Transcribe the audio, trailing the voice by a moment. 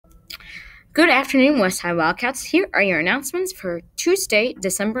Good afternoon, Westside Wildcats. Here are your announcements for Tuesday,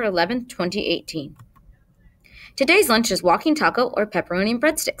 December 11th, 2018. Today's lunch is walking taco or pepperoni and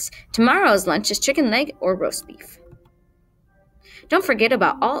breadsticks. Tomorrow's lunch is chicken leg or roast beef. Don't forget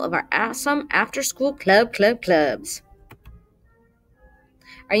about all of our awesome after-school clubs.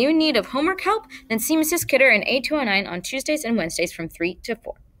 Are you in need of homework help? Then see Mrs. Kidder in A209 on Tuesdays and Wednesdays from 3 to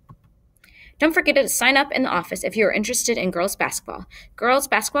 4. Don't forget to sign up in the office if you are interested in girls basketball. Girls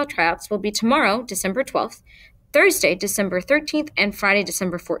basketball tryouts will be tomorrow, December 12th, Thursday, December 13th, and Friday,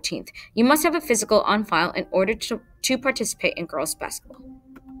 December 14th. You must have a physical on file in order to participate in girls basketball.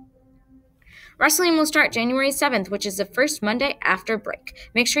 Wrestling will start January 7th, which is the first Monday after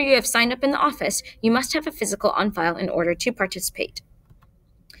break. Make sure you have signed up in the office. You must have a physical on file in order to participate.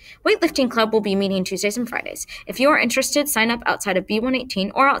 Weightlifting Club will be meeting Tuesdays and Fridays. If you are interested, sign up outside of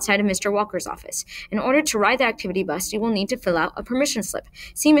B118 or outside of Mr. Walker's office. In order to ride the activity bus, you will need to fill out a permission slip.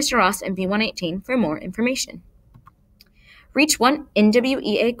 See Mr. Ross in B118 for more information. Reach one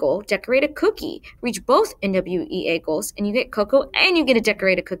NWEA goal, decorate a cookie. Reach both NWEA goals, and you get cocoa and you get a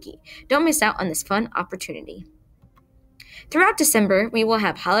decorated cookie. Don't miss out on this fun opportunity. Throughout December, we will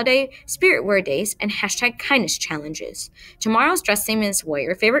have holiday spirit wear days and hashtag kindness challenges. Tomorrow's dress theme is wear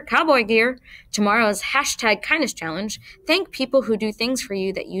your favorite cowboy gear. Tomorrow's hashtag kindness challenge, thank people who do things for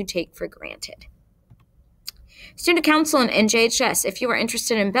you that you take for granted. Student Council and NJHS, if you are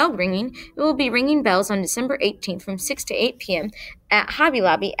interested in bell ringing, we will be ringing bells on December 18th from 6 to 8 p.m. at Hobby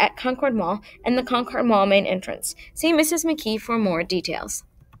Lobby at Concord Mall and the Concord Mall main entrance. See Mrs. McKee for more details.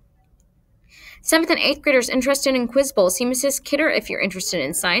 7th and 8th graders interested in Quiz Bowl, see Mrs. Kidder if you're interested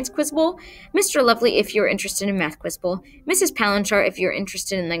in Science Quiz Bowl, Mr. Lovely if you're interested in Math Quiz Bowl, Mrs. Palanchar if you're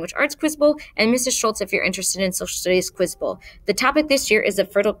interested in Language Arts Quiz Bowl, and Mrs. Schultz if you're interested in Social Studies Quiz Bowl. The topic this year is the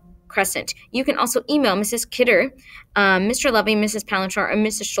Fertile Crescent. You can also email Mrs. Kidder, Mr. Lovely, Mrs. Palanchar, and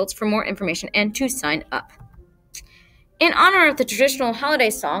Mrs. Schultz for more information and to sign up. In honor of the traditional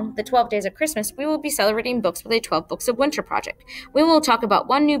holiday song, The 12 Days of Christmas, we will be celebrating books with a 12 Books of Winter project. We will talk about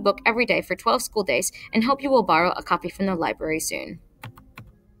one new book every day for 12 school days and hope you will borrow a copy from the library soon.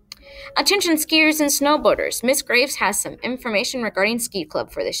 Attention skiers and snowboarders, Miss Graves has some information regarding Ski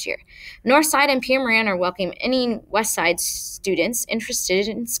Club for this year. Northside and Pierre Moran are welcoming any Westside students interested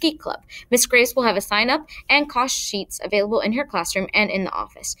in Ski Club. Miss Graves will have a sign-up and cost sheets available in her classroom and in the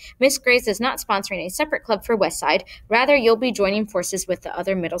office. Miss Graves is not sponsoring a separate club for Westside. Rather, you'll be joining forces with the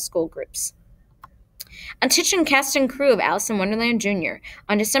other middle school groups. Attention cast and crew of Alice in Wonderland Jr.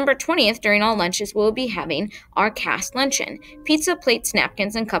 On December 20th, during all lunches, we'll be having our cast luncheon. Pizza, plates,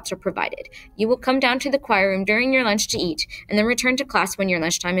 napkins, and cups are provided. You will come down to the choir room during your lunch to eat, and then return to class when your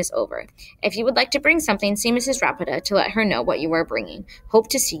lunchtime is over. If you would like to bring something, see Mrs. Rapida to let her know what you are bringing. Hope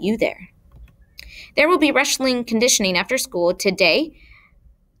to see you there. There will be wrestling conditioning after school today,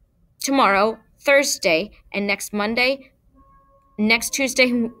 tomorrow, Thursday, and next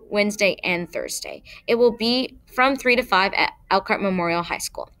Tuesday, Wednesday, and Thursday. It will be from 3 to 5 at Elkhart Memorial High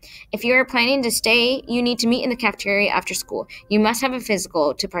School. If you are planning to stay, you need to meet in the cafeteria after school. You must have a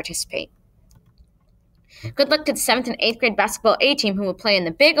physical to participate. Good luck to the 7th and 8th grade basketball A team who will play in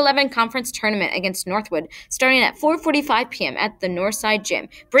the Big 11 Conference Tournament against Northwood starting at 4:45 p.m. at the Northside Gym.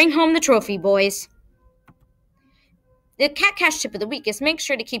 Bring home the trophy, boys. The Cat Cash tip of the week is make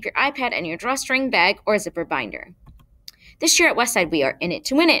sure to keep your iPad in your drawstring bag or zipper binder. This year at Westside, we are in it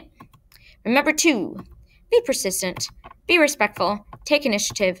to win it. Remember to be persistent, be respectful, take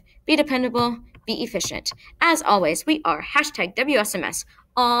initiative, be dependable, be efficient. As always, we are hashtag WSMS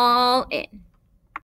all in.